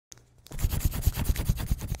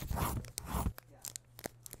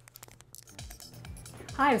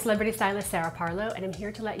Hi, I'm celebrity stylist Sarah Parlow, and I'm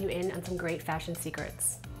here to let you in on some great fashion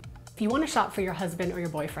secrets. If you want to shop for your husband or your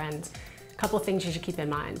boyfriend, a couple of things you should keep in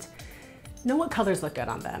mind. Know what colors look good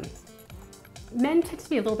on them. Men tend to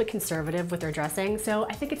be a little bit conservative with their dressing, so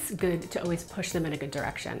I think it's good to always push them in a good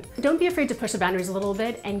direction. Don't be afraid to push the boundaries a little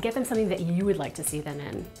bit and get them something that you would like to see them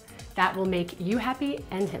in. That will make you happy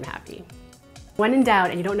and him happy. When in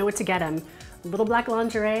doubt and you don't know what to get him, little black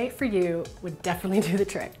lingerie for you would definitely do the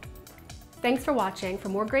trick. Thanks for watching. For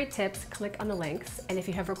more great tips, click on the links, and if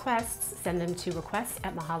you have requests, send them to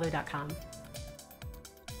requests@mahalodotcom.